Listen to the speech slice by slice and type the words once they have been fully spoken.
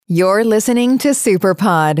You're listening to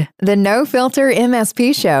SuperPod, the no filter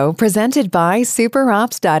MSP show presented by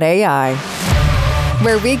superops.ai,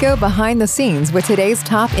 where we go behind the scenes with today's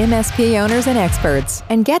top MSP owners and experts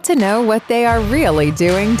and get to know what they are really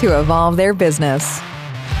doing to evolve their business.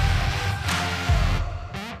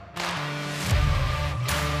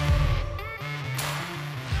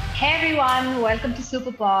 Hey everyone, welcome to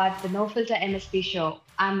SuperPod, the no filter MSP show.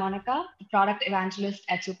 I'm Monica, the product evangelist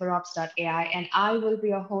at superops.ai, and I will be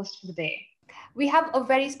your host for the day. We have a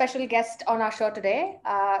very special guest on our show today.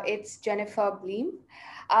 It's Jennifer Bleem.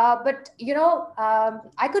 I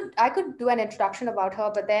could do an introduction about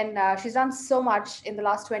her, but then she's done so much in the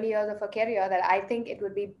last 20 years of her career that I think it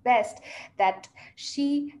would be best that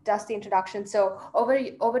she does the introduction. So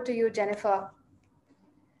over to you, Jennifer.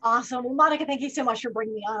 Awesome. Well, Monica, thank you so much for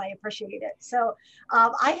bringing me on. I appreciate it. So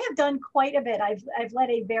I have done quite a bit. I've led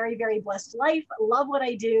a very, very blessed life. Love what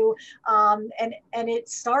I do. And it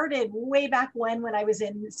started way back when I was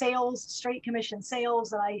in sales, straight commission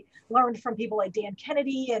sales, and I learned from people like Dan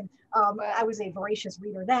Kennedy. And I was a voracious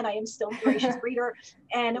reader then. I am still a voracious reader.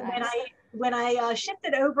 And nice. when I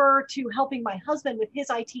shifted over to helping my husband with his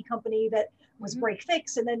IT company that was break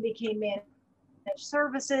fix and then became managed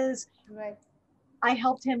services. Right. I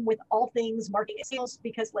helped him with all things marketing and sales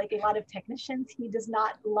because, like a lot of technicians, he does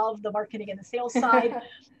not love the marketing and the sales side.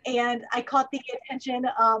 And I caught the attention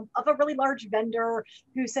of a really large vendor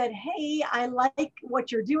who said, "Hey, I like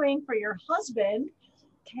what you're doing for your husband.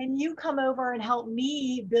 Can you come over and help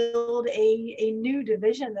me build a new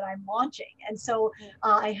division that I'm launching?" And so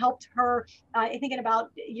I helped her. I think in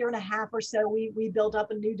about a year and a half or so, we built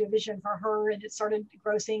up a new division for her, and it started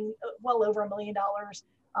grossing well over $1 million.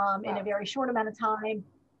 In a very short amount of time.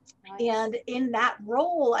 Nice. And in that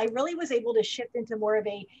role, I really was able to shift into more of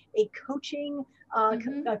a coaching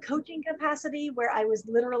a coaching capacity where I was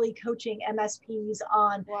literally coaching MSPs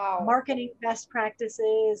on marketing best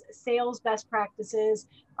practices, sales best practices.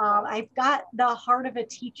 I've got the heart of a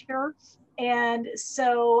teacher. And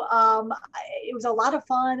so it was a lot of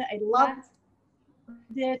fun. I loved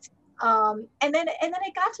it. And then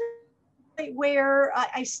it got to the point where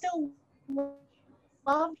I still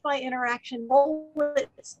loved my interaction. Role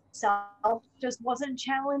itself just wasn't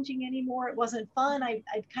challenging anymore. It wasn't fun. I'd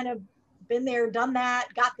kind of been there, done that,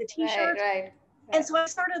 got the t-shirt. Right. And so I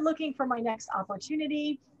started looking for my next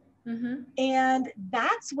opportunity. And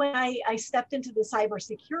that's when I stepped into the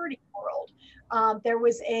cybersecurity world. There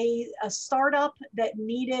was a startup that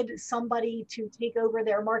needed somebody to take over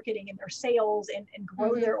their marketing and their sales and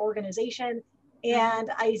grow their organization. And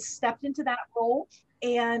I stepped into that role.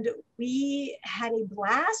 And we had a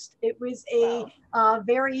blast. It was a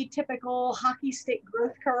very typical hockey stick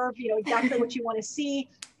growth curve, exactly what you want to see.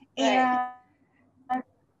 And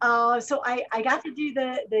so I got to do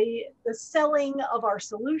the selling of our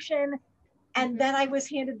solution. And then I was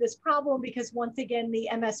handed this problem because once again, the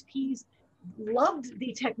MSPs loved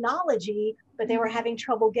the technology, but they were having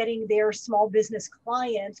trouble getting their small business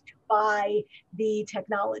clients to buy the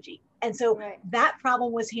technology. And so that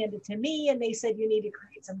problem was handed to me, and they said, you need to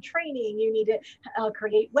create some training, you need to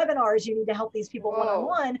create webinars, you need to help these people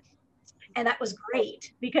one-on-one. And that was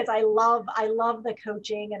great because I love the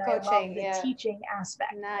coaching and I love the teaching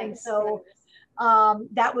aspect. Nice. And so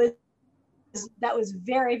that was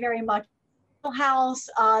very, very much house.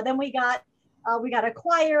 Then we got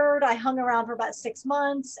acquired. I hung around for about 6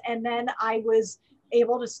 months, and then I was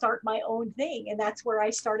able to start my own thing. And that's where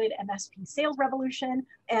I started MSP Sales Revolution.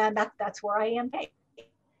 And that's where I am today.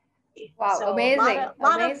 Wow, so amazing. A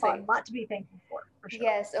lot of fun, a lot to be thankful for sure.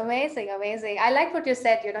 Yes, amazing. I like what you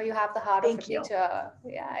said, you have the heart of a teacher.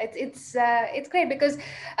 Yeah, it's great because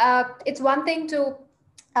it's one thing to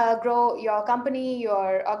grow your company,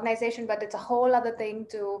 your organization, but it's a whole other thing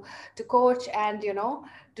to coach and,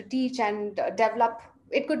 to teach and develop.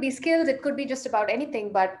 It could be skills, it could be just about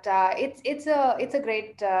anything, but it's a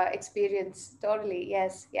great experience. Totally.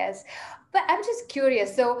 Yes. But I'm just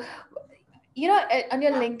curious. So, on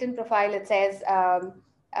your LinkedIn profile, it says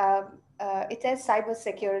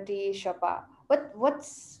cybersecurity Sherpa.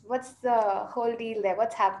 What's the whole deal there?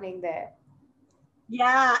 What's happening there?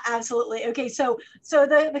 Yeah, absolutely. Okay, so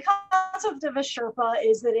the concept of a Sherpa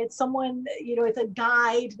is that it's someone, it's a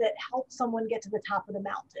guide that helps someone get to the top of the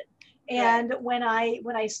mountain. And when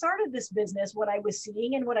I started this business, what I was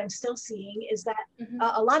seeing and what I'm still seeing is that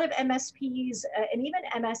a lot of MSPs and even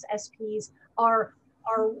MSSPs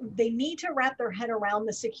they need to wrap their head around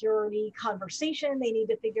the security conversation. They need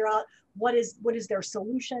to figure out what is their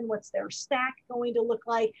solution, what's their stack going to look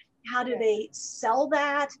like, how do they sell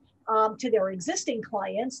that, to their existing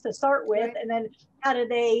clients to start with, and then how do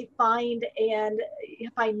they find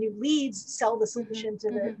new leads, sell the solution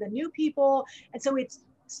to the new people. And so it's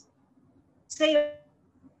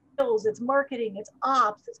sales, it's marketing, it's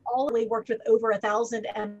ops, it's all really worked with over 1,000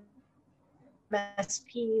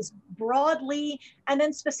 MSPs broadly. And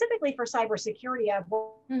then specifically for cybersecurity, I've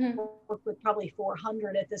worked with probably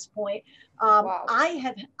 400 at this point. Wow.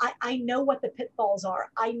 I know what the pitfalls are.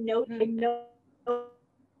 I know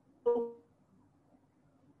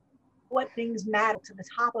what things matter to the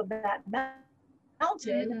top of that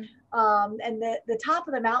mountain. And the top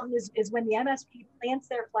of the mountain is when the MSP plants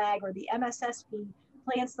their flag, or the MSSP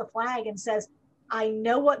plants the flag and says, I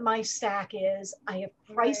know what my stack is. I have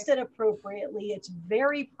priced it appropriately. It's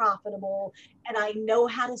very profitable, and I know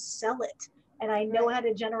how to sell it, and I know how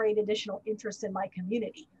to generate additional interest in my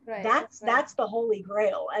community. That's the holy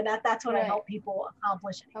grail, and that's what I help people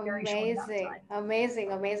accomplish in a very short amount of time.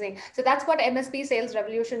 Amazing. So that's what MSP Sales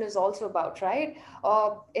Revolution is also about, right?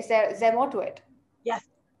 Or is there more to it? Yes.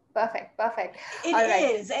 Perfect.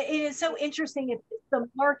 It is so interesting. It's the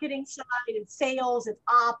marketing side, it's sales, it's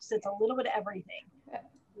ops, it's a little bit of everything.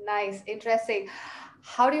 Nice, interesting.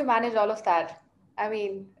 How do you manage all of that? I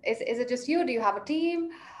mean, is it just you? Do you have a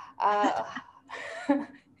team?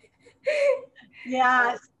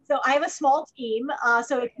 Yeah, so I have a small team.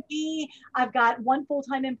 So it could be, I've got one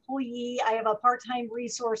full-time employee, I have a part-time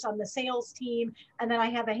resource on the sales team, and then I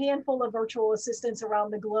have a handful of virtual assistants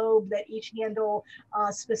around the globe that each handle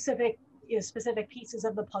specific pieces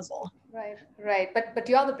of the puzzle. Right. But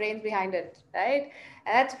you're the brains behind it, right?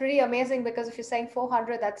 And that's pretty amazing, because if you're saying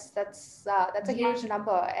 400, that's a huge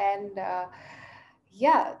number, and that's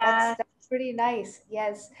pretty nice.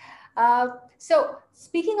 Yes. So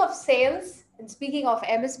speaking of sales and speaking of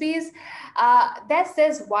MSPs,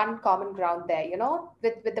 there's one common ground there,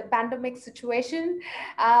 with the pandemic situation.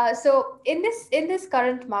 So in this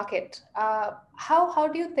current market, how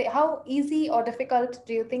do you think, how easy or difficult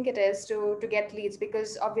do you think it is to get leads?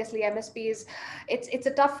 Because obviously MSPs, it's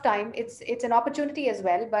a tough time. It's an opportunity as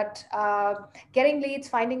well, but getting leads,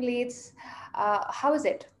 finding leads, how is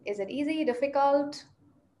it? Is it easy, difficult?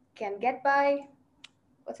 Can get by?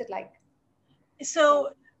 What's it like?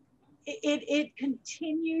 So it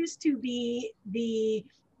continues to be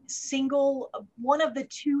one of the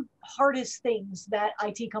two hardest things that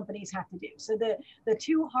IT companies have to do. So the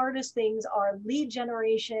two hardest things are lead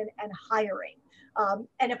generation and hiring.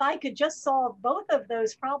 And if I could just solve both of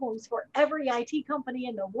those problems for every IT company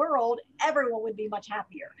in the world, everyone would be much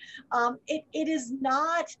happier. It is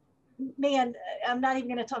not. Man, I'm not even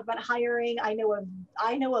going to talk about hiring. I know a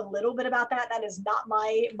little bit about that. That is not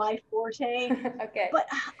my forte. Okay. But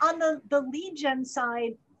on the lead gen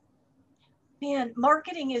side, man,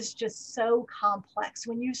 marketing is just so complex.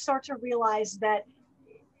 When you start to realize that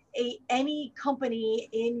any company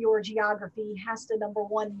in your geography has to, number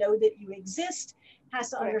one, know that you exist, has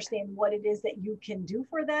to understand what it is that you can do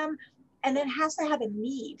for them, and then has to have a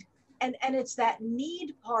need. And it's that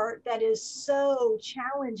need part that is so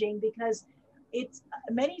challenging, because it's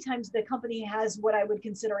many times the company has what I would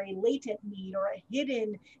consider a latent need or a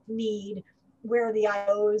hidden need, where the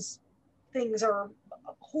IOs things are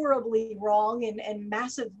horribly wrong and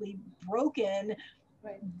massively broken,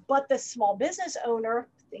 but the small business owner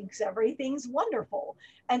thinks everything's wonderful.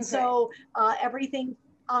 And so everything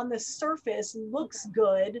on the surface looks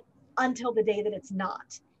good until the day that it's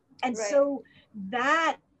not. And so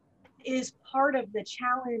that is part of the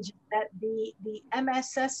challenge, that the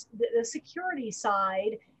MSS, the security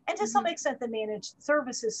side, and to some extent the managed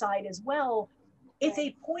services side as well, it's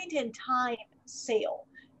a point in time sale.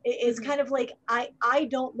 It's kind of like, I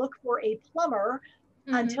don't look for a plumber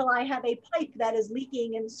until I have a pipe that is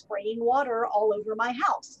leaking and spraying water all over my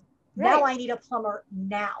house. Now I need a plumber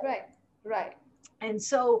now. Right. And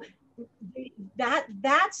so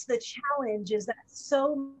that's the challenge, is that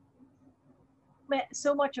so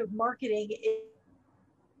much of marketing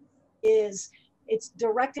is it's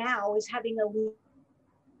direct now is having a leaky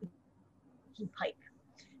pipe.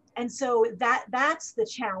 And so that's the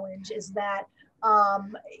challenge, is that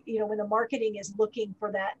when the marketing is looking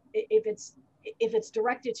for that, if it's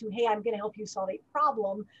directed to, hey, I'm going to help you solve a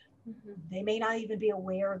problem, they may not even be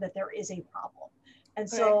aware that there is a problem. And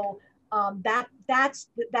so that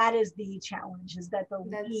is the challenge, is that the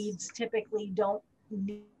leads typically don't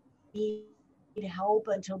need help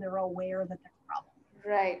until they're aware that there's a problem.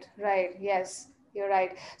 Right. Yes, you're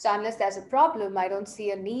right. So unless there's a problem, I don't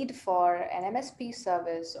see a need for an MSP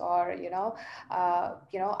service or IT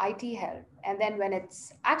help. And then when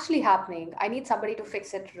it's actually happening, I need somebody to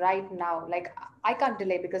fix it right now. Like, I can't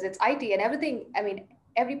delay, because it's IT and everything. I mean,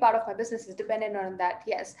 every part of my business is dependent on that.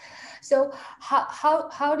 Yes. So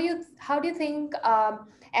how do you think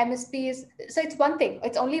MSPs? So it's one thing.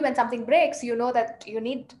 It's only when something breaks, you know that you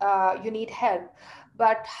need help.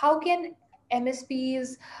 But how can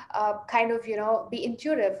MSPs kind of be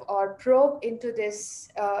intuitive or probe into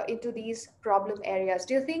into these problem areas?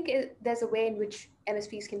 Do you think there's a way in which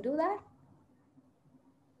MSPs can do that?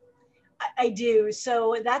 I do.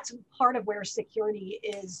 So that's part of where security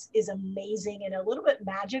is amazing and a little bit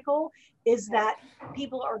magical, is that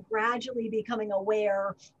people are gradually becoming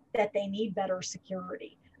aware that they need better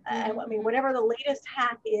security. I mean, whatever the latest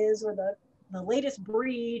hack is, or the latest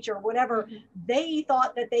breach or whatever, they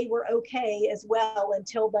thought that they were okay as well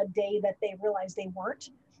until the day that they realized they weren't.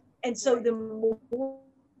 And so the more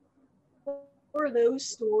those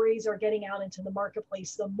stories are getting out into the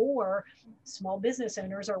marketplace, the more small business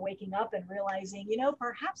owners are waking up and realizing,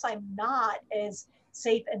 perhaps I'm not as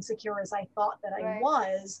safe and secure as I thought that I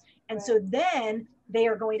was. And so then they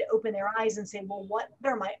are going to open their eyes and say, well, what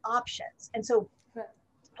are my options? And so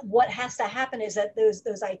what has to happen is that those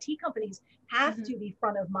IT companies have to be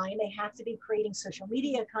front of mind. They have to be creating social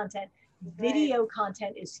media content. Video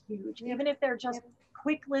content is huge, even if they're just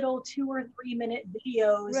quick little 2 or 3 minute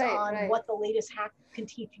videos on what the latest hack can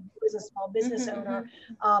teach you as a small business owner.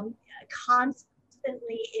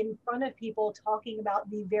 Constantly in front of people talking about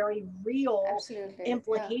the very real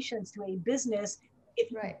implications to a business if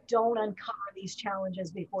you don't uncover these challenges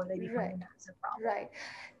before they become a massive problem. Right.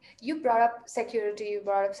 You brought up security, you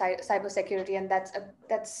brought up cybersecurity, and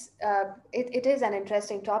it is an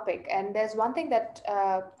interesting topic. And there's one thing that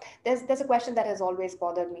there's a question that has always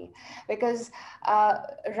bothered me, because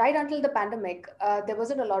right until the pandemic, there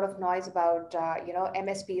wasn't a lot of noise about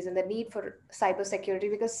MSPs and the need for cybersecurity,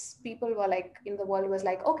 because people were like, the world was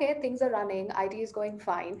like, okay, things are running, IT is going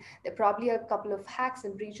fine. There are probably a couple of hacks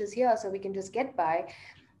and breaches here, so we can just get by.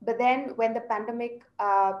 But then when the pandemic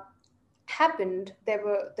happened, there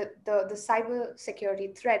were the cyber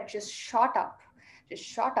security threat just shot up,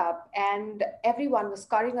 and everyone was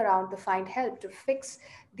scurrying around to find help to fix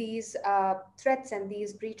these threats and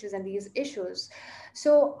these breaches and these issues.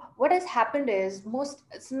 So what has happened is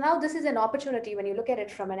so now this is an opportunity when you look at it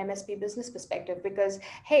from an MSP business perspective, because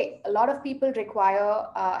hey, a lot of people require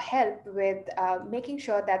help with making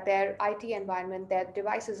sure that their IT environment, their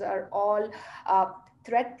devices are all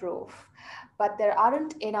threat proof, but there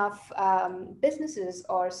aren't enough businesses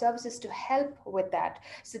or services to help with that.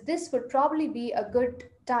 So this would probably be a good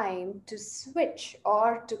time to switch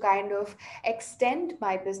or to kind of extend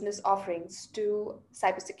my business offerings to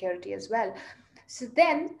cybersecurity as well. So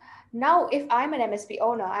then now if I'm an MSP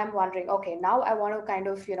owner, I'm wondering, okay, now I want to kind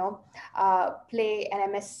of, play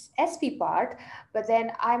an MSSP part, but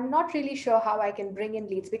then I'm not really sure how I can bring in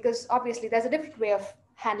leads, because obviously there's a different way of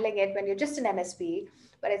handling it when you're just an MSP,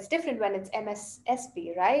 but it's different when it's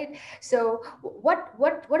MSSP, right? So what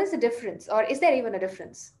is the difference, or is there even a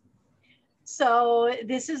difference? So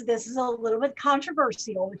this is a little bit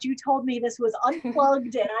controversial, but you told me this was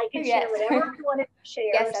unplugged and I can share whatever you wanted to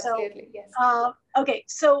share. Yes, absolutely. Yes. Okay,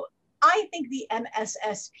 so I think the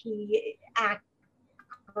MSSP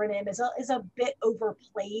acronym is a bit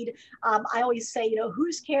overplayed. I always say,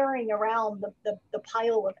 who's carrying around the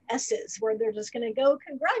pile of S's where they're just going to go,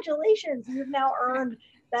 congratulations, you've now earned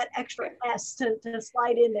that extra S to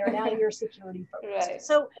slide in there. Now you're security focused.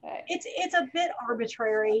 So it's a bit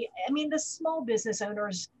arbitrary. I mean, the small business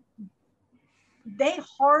owners, they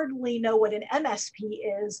hardly know what an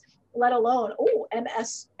MSP is, let alone,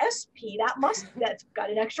 MSSP, that's got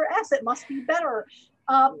an extra S, it must be better.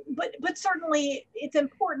 But certainly it's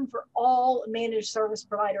important for all managed service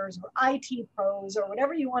providers or IT pros or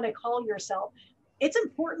whatever you want to call yourself. It's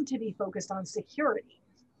important to be focused on security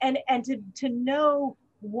and to know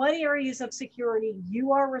what areas of security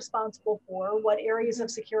you are responsible for, what areas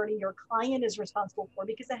of security your client is responsible for,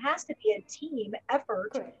 because it has to be a team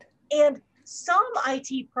effort. Correct. And some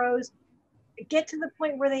IT pros get to the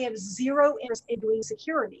point where they have zero interest in doing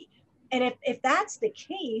security. And if that's the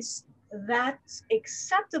case, that's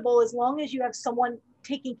acceptable as long as you have someone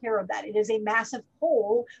taking care of that. It is a massive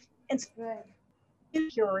hole. And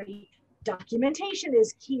security documentation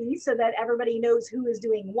is key so that everybody knows who is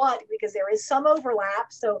doing what, because there is some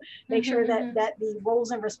overlap. So make sure that the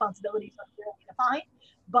roles and responsibilities are clearly defined.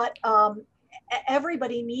 But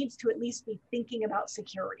everybody needs to at least be thinking about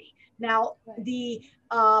security. Now, the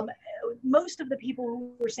most of the people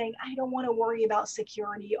who are saying, I don't want to worry about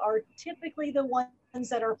security, are typically the ones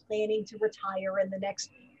that are planning to retire in the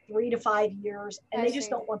next 3 to 5 years, and they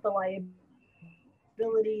just don't want the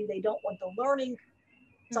liability, they don't want the learning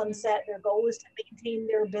sunset. Their goal is to maintain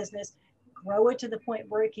their business. grow it to the point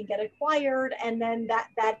where it can get acquired, and then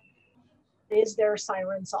that is their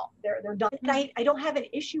siren song. They're done. I don't have an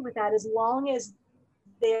issue with that as long as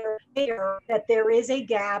they're aware that there is a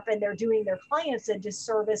gap and they're doing their clients a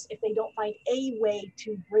disservice if they don't find a way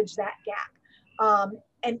to bridge that gap.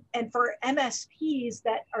 And for MSPs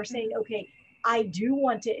that are saying, okay, I do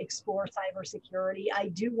want to explore cybersecurity. I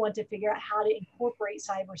do want to figure out how to incorporate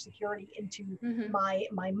cybersecurity into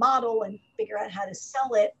my model and figure out how to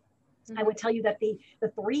sell it. I would tell you that the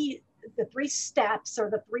three steps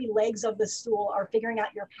or the three legs of the stool are figuring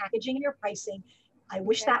out your packaging and your pricing. I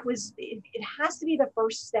wish that was, it has to be the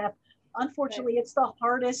first step. Unfortunately, it's the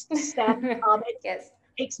hardest step. It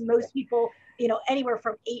takes most people, anywhere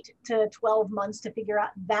from 8 to 12 months to figure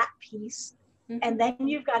out that piece. And then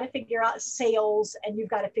you've got to figure out sales, and you've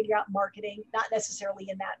got to figure out marketing, not necessarily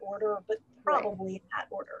in that order, but probably in that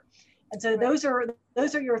order. And so those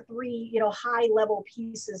are your three, high level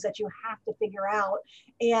pieces that you have to figure out.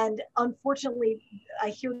 And unfortunately,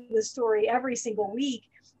 I hear this story every single week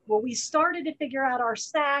where we started to figure out our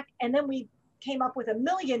stack, and then we came up with a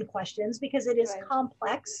million questions because it is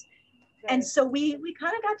complex. And so we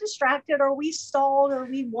kind of got distracted, or we stalled, or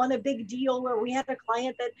we won a big deal, or we had a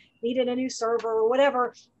client that needed a new server or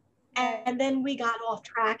whatever. And then we got off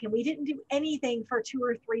track and we didn't do anything for 2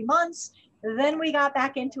 or 3 months. Then we got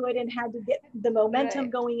back into it and had to get the momentum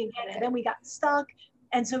going again. And then we got stuck.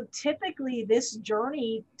 And so typically this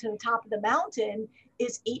journey to the top of the mountain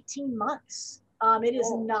is 18 months. It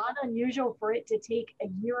is not unusual for it to take a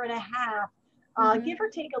year and a half, give or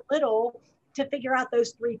take a little, to figure out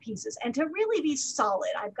those three pieces and to really be solid.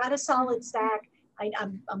 I've got a solid stack.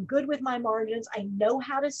 I'm good with my margins. I know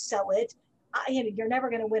how to sell it. You're never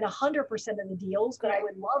going to win 100% of the deals, but I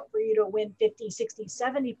would love for you to win 50, 60,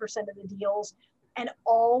 70% of the deals. And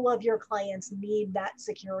all of your clients need that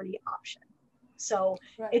security option. So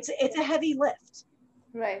it's a heavy lift.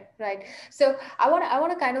 Right. So I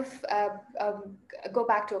want to kind of go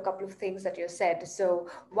back to a couple of things that you said. So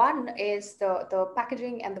one is the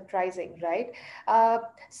packaging and the pricing, right?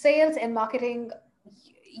 Sales and marketing.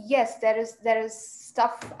 Yes, there is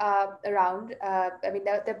stuff around.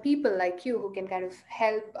 There are people like you who can kind of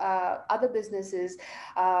help other businesses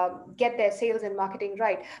get their sales and marketing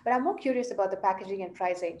right. But I'm more curious about the packaging and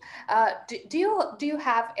pricing. Do you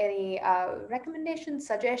have any recommendations,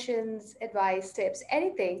 suggestions, advice, tips,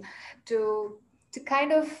 anything to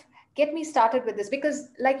kind of get me started with this? Because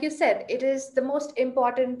like you said, it is the most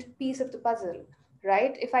important piece of the puzzle.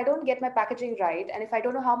 Right? If I don't get my packaging right, and if I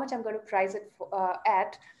don't know how much I'm going to price it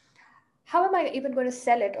at, how am I even going to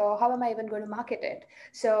sell it, or how am I even going to market it?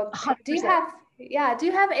 So 100%. do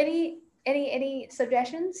you have any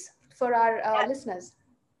suggestions for our listeners?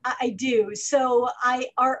 I do. So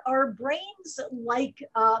our brains like,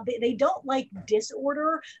 they don't like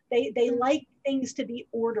disorder. They like things to be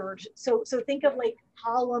ordered. So think of like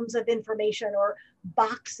columns of information or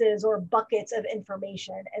boxes or buckets of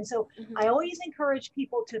information. And so I always encourage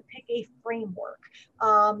people to pick a framework.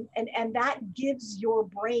 And that gives your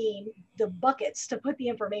brain the buckets to put the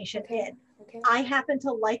information in. I happen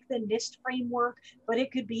to like the NIST framework, but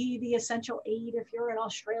it could be the Essential 8 if you're in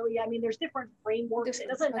Australia. There's different frameworks. It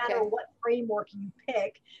doesn't matter what framework you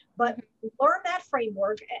pick, but learn that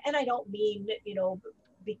framework. And I don't mean,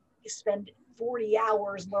 spend 40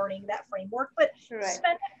 hours learning that framework, but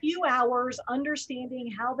spend a few hours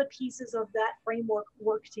understanding how the pieces of that framework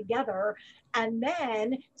work together. And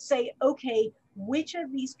then say, okay, which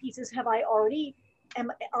of these pieces have I already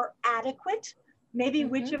are adequate? Maybe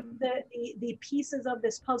which of the pieces of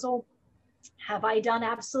this puzzle have I done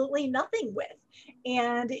absolutely nothing with?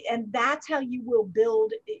 And that's how you will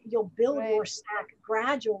build, your stack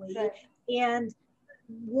gradually. And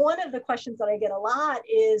one of the questions that I get a lot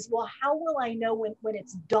is, well, how will I know when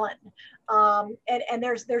it's done? And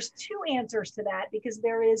there's two answers to that, because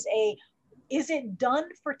there is is it done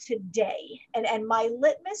for today? And my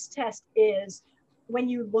litmus test is, when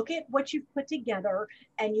you look at what you've put together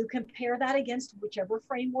and you compare that against whichever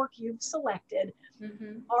framework you've selected,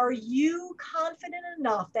 are you confident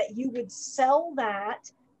enough that you would sell that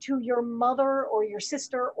to your mother or your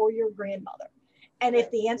sister or your grandmother? And if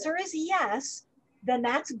the answer is yes, then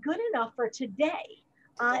that's good enough for today.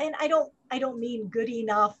 And I don't mean good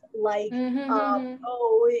enough like,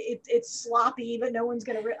 it's sloppy, but no one's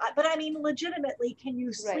going to, but I mean, legitimately, can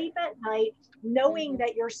you sleep at night knowing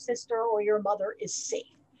that your sister or your mother is safe?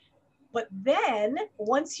 But then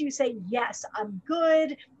once you say, yes, I'm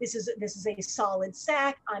good, this is a solid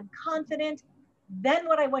stack, I'm confident, then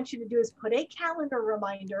what I want you to do is put a calendar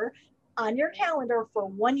reminder on your calendar for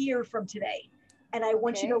 1 year from today. And I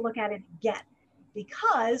want you to look at it again,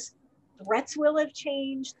 because threats will have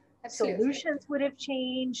changed, Absolutely. Solutions would have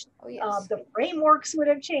changed. Oh, yes. The frameworks would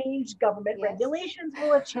have changed. Government Yes. regulations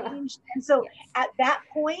will have changed. And so Yes. at that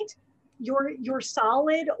point, your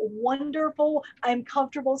solid, wonderful, I'm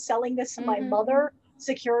comfortable selling this to my mother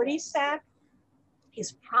security stack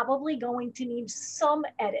is probably going to need some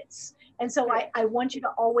edits. And so I want you to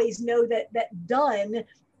always know that done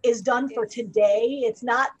is done for today. It's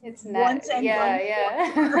not once and done.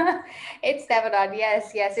 Yeah. It's never done.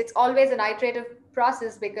 Yes. It's always an iterative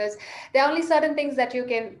process because there are only certain things that you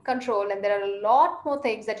can control, and there are a lot more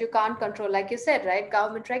things that you can't control. Like you said, right?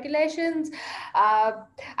 Government regulations.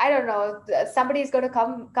 I don't know. Somebody's going to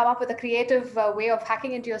come up with a creative way of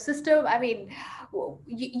hacking into your system. I mean,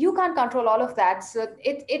 you can't control all of that. So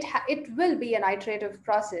it will be an iterative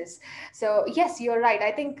process. So yes, you're right.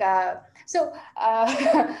 I think so.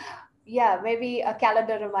 Yeah, maybe a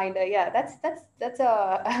calendar reminder. Yeah, that's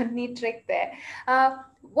a neat trick there.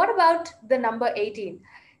 What about the number 18?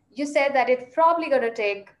 You said that it's probably going to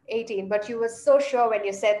take 18, but you were so sure when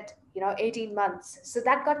you said 18 months. So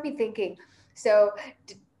that got me thinking. So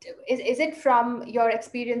is it from your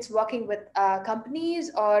experience working with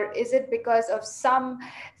companies, or is it because of some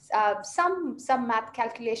math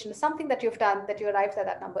calculation, something that you've done that you arrived at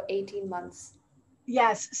that number 18 months?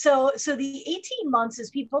 Yes. So the 18 months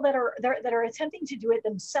is people that are attempting to do it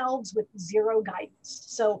themselves with zero guidance.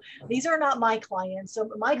 So these are not my clients. So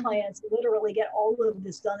my clients literally get all of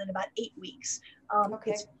this done in about 8 weeks.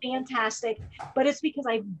 Okay. It's fantastic, but it's because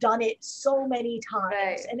I've done it so many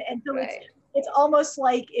times. Right. And so Right. it's almost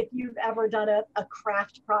like if you've ever done a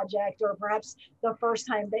craft project, or perhaps the first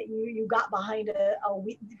time that you got behind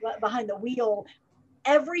behind the wheel,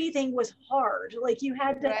 everything was hard. Like you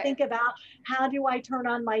had to think about, how do I turn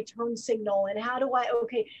on my turn signal, and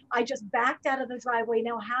I just backed out of the driveway.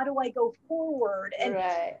 Now, how do I go forward? And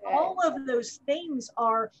all of those things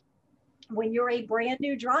are, when you're a brand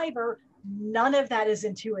new driver, none of that is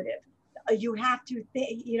intuitive. You have to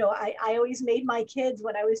think, I always made my kids,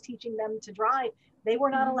 when I was teaching them to drive, they were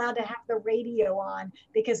not allowed to have the radio on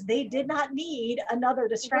because they did not need another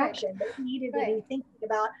distraction. They needed to be thinking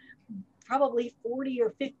about probably 40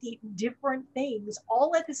 or 50 different things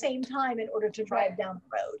all at the same time in order to drive down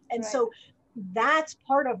the road. And so that's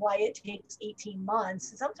part of why it takes 18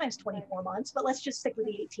 months, sometimes 24 months, but let's just stick with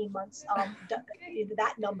the 18 months,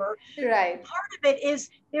 that number. Right. Part of it is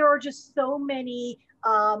there are just so many,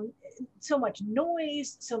 so much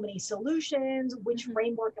noise, so many solutions, which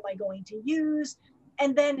framework am I going to use?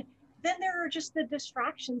 And then there are just the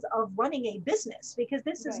distractions of running a business, because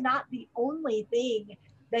this is not the only thing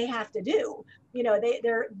they have to do.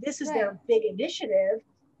 This is their big initiative,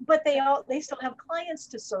 but they still have clients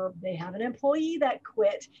to serve. They have an employee that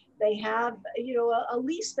quit. They have, a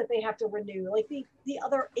lease that they have to renew, like the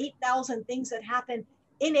other 8,000 things that happen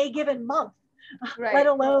in a given month, let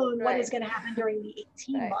alone what is going to happen during the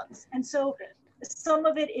 18 months. And so some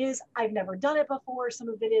of it is, I've never done it before. Some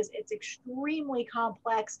of it is, it's extremely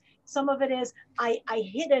complex. Some of it is, I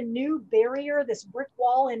hit a new barrier, this brick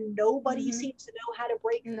wall, and nobody seems to know how to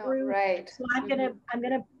break through. So I'm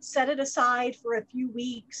gonna set it aside for a few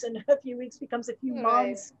weeks, and a few weeks becomes a few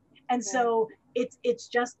months. And so it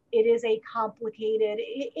is a complicated,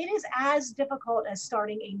 it is as difficult as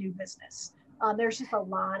starting a new business. There's just a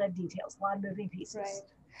lot of details, a lot of moving pieces.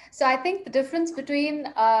 So I think the difference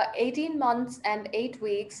between 18 months and 8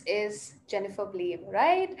 weeks is Jennifer Bleem,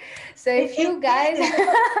 right? So if you guys...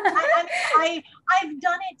 I've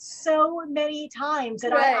done it so many times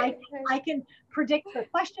that I can predict the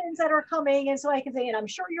questions that are coming. And so I can say, and I'm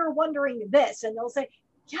sure you're wondering this. And they'll say,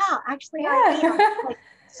 yeah, actually I am. Like,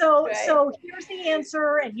 so here's the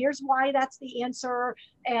answer, and here's why that's the answer.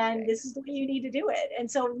 And this is the way you need to do it. And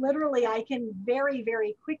so literally I can very,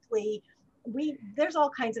 very quickly, there's all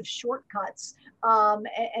kinds of shortcuts.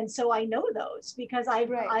 And so I know those because I've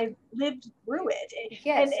lived through it.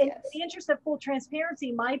 And in the interest of full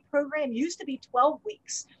transparency, my program used to be 12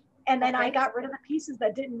 weeks. And then I got rid of the pieces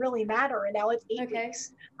that didn't really matter. And now it's 8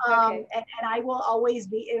 weeks. And I will always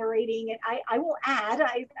be iterating. And I will add,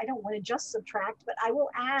 I don't want to just subtract, but I will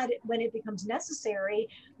add when it becomes necessary.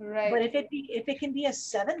 But if it can be a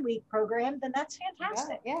 7-week program, then that's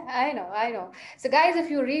fantastic. Yeah, I know. So guys,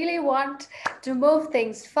 if you really want to move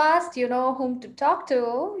things fast, you know whom to talk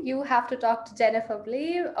to. You have to talk to Jennifer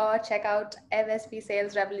Bleem or check out MSP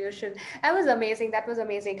Sales Revolution. That was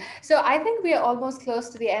amazing. So I think we are almost close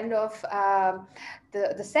to the end of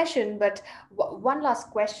the session, but one last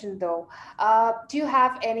question though. Do you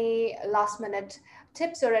have any last minute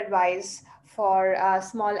tips or advice for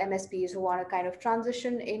small MSPs who want to kind of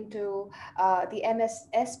transition into the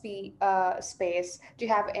MSSP space? Do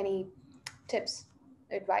you have any tips,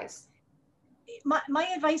 advice? my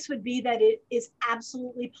advice would be that it is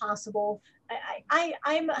absolutely possible.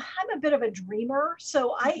 I'm a bit of a dreamer,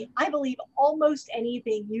 so I believe almost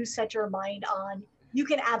anything you set your mind on, you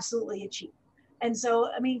can absolutely achieve. And so,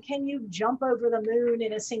 I mean, can you jump over the moon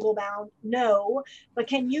in a single bound? No, but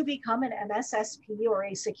can you become an MSSP or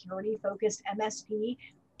a security focused MSP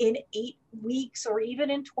in 8 weeks or even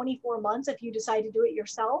in 24 months if you decide to do it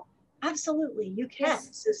yourself? Absolutely, you can. Yes.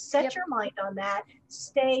 So set your mind on that.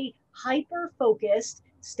 Stay hyper focused,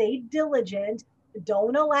 stay diligent.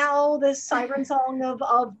 Don't allow this siren song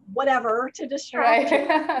of whatever to distract you.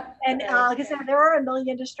 And because there are a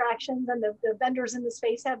million distractions, and the vendors in the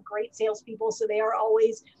space have great salespeople, so they are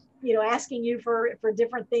always, asking you for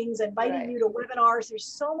different things, inviting you to webinars. There's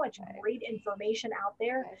so much great information out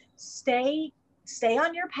there. Stay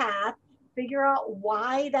on your path. Figure out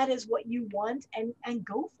why that is what you want, and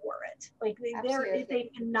go for it. Like there is a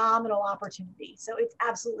phenomenal opportunity. So it's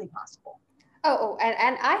absolutely possible.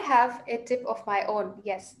 And I have a tip of my own.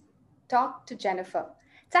 Yes, talk to Jennifer.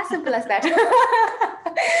 It's as simple as that.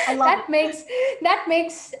 That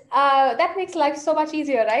makes life so much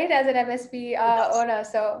easier, right? As an MSP owner.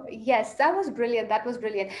 So yes, that was brilliant.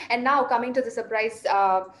 And now coming to the surprise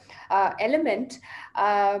element.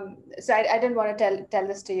 So I didn't want to tell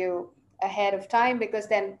this to you ahead of time, because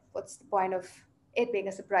then what's the point of it being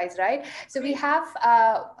a surprise, right? So we have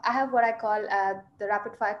I have what I call the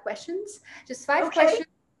rapid fire questions, just 5 questions.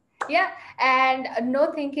 Yeah, and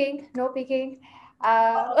no thinking, no peeking.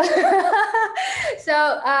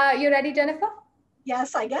 So you ready, Jennifer?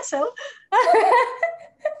 Yes, I guess so.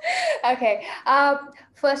 Okay,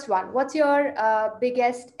 first one, what's your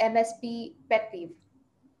biggest MSP pet peeve?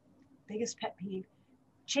 Biggest pet peeve,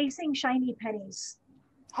 chasing shiny pennies.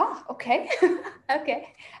 Oh, okay.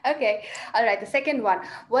 Okay. All right. The second one,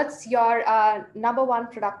 what's your number one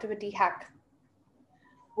productivity hack?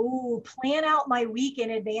 Oh, plan out my week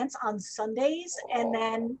in advance on Sundays, and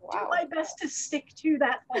then do my best to stick to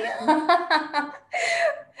that plan.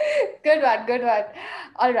 Good one.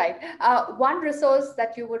 All right. One resource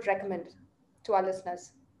that you would recommend to our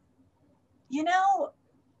listeners?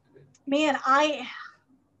 Man,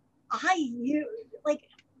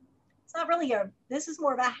 it's not really this is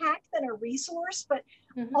more of a hack than a resource, but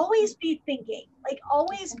always be thinking,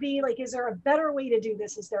 always be like, is there a better way to do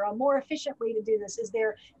this? Is there a more efficient way to do this? Is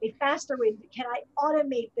there a faster way? Can I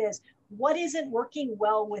automate this? What isn't working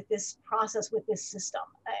well with this process, with this system?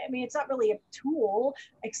 I mean, it's not really a tool,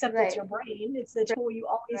 except it's your brain. It's the tool you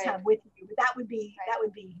always have with you. But that would be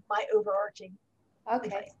my overarching.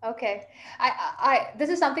 Okay. I this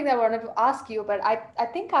is something that I wanted to ask you, but I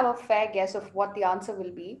think I have a fair guess of what the answer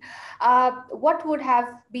will be. What would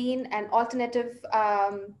have been an alternative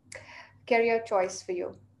career choice for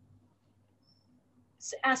you?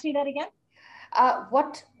 Ask me that again.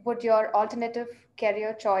 What would your alternative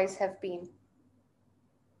career choice have been?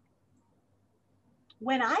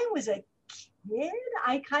 When I was a kid,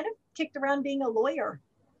 I kind of kicked around being a lawyer.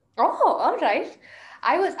 Oh, all right.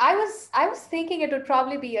 I was thinking it would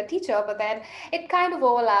probably be a teacher, but then it kind of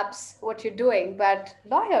overlaps what you're doing. But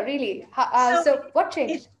lawyer, really? So what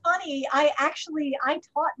changed? It's funny. I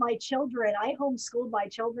taught my children. I homeschooled my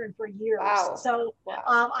children for years. Wow. So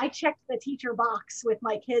I checked the teacher box with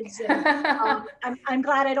my kids, and I'm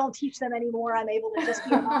glad I don't teach them anymore. I'm able to just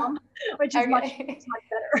be a mom, which is much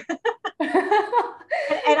better.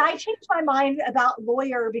 And I changed my mind about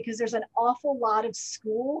lawyer because there's an awful lot of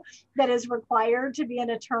school that is required to be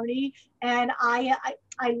an attorney, and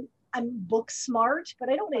I'm book smart, but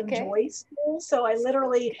I don't enjoy school. So I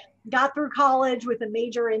literally got through college with a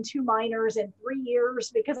major and 2 minors in 3 years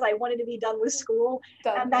because I wanted to be done with school.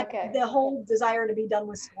 And the whole desire to be done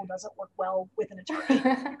with school doesn't work well with an attorney. I've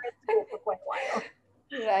been in school for quite a while.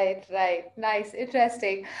 Right. Nice.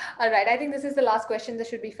 Interesting. All right. I think this is the last question. This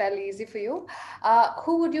should be fairly easy for you.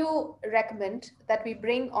 Who would you recommend that we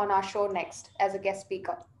bring on our show next as a guest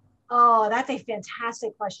speaker? Oh, that's a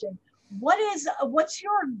fantastic question. What's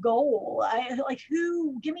your goal?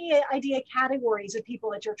 Give me an idea, categories of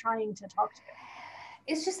people that you're trying to talk to.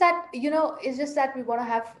 It's just that, we want to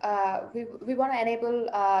have, we want to enable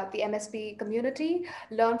the MSP community,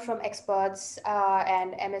 learn from experts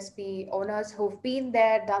and MSP owners who've been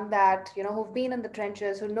there, done that, who've been in the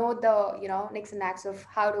trenches, who know the, nicks and knacks of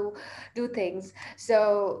how to do things.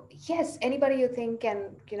 So yes, anybody you think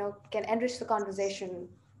can enrich the conversation.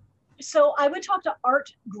 So I would talk to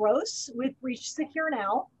Art Gross with Breach Secure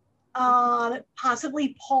Now,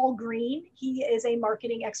 possibly Paul Green. He is a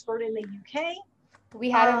marketing expert in the UK. We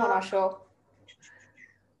had him on our show.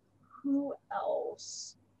 Who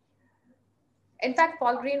else? In fact,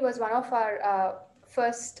 Paul Green was one of our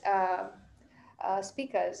first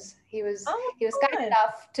speakers. He was fun. kind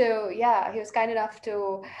enough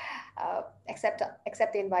to accept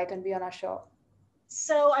the invite and be on our show.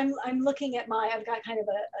 So I'm looking at I've got kind of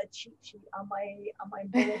a cheat sheet on my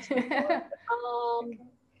bulletin board.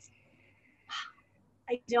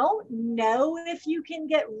 I don't know if you can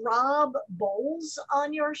get Rob Bowles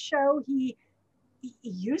on your show. He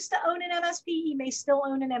used to own an MSP. He may still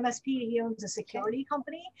own an MSP. He owns a security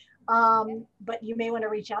company. But you may want to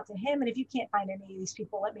reach out to him. And if you can't find any of these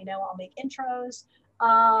people, let me know. I'll make intros.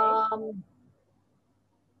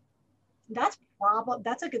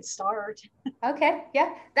 That's a good start. Okay,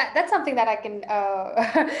 yeah, that's something that I can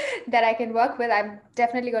that I can work with. I'm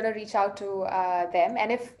definitely going to reach out to them,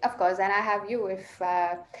 and if, of course, and I have you, if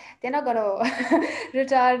they're not going to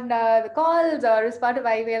return the calls or respond to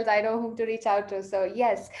my emails, I know whom to reach out to. So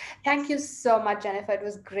yes, thank you so much, Jennifer. It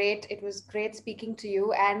was great. It was great speaking to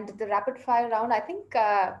you, and the rapid fire round, I think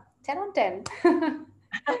 10 on 10.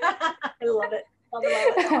 I love it. Love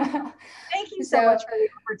it. Thank you so much for the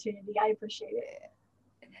opportunity. I appreciate it.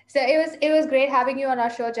 So it was great having you on our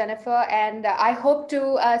show, Jennifer, and I hope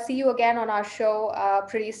to see you again on our show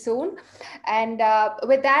pretty soon. And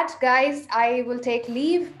with that, guys, I will take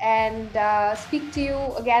leave and speak to you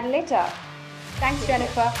again later. Thanks,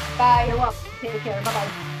 Jennifer. Bye. You're welcome. Take care.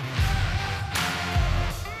 Bye-bye.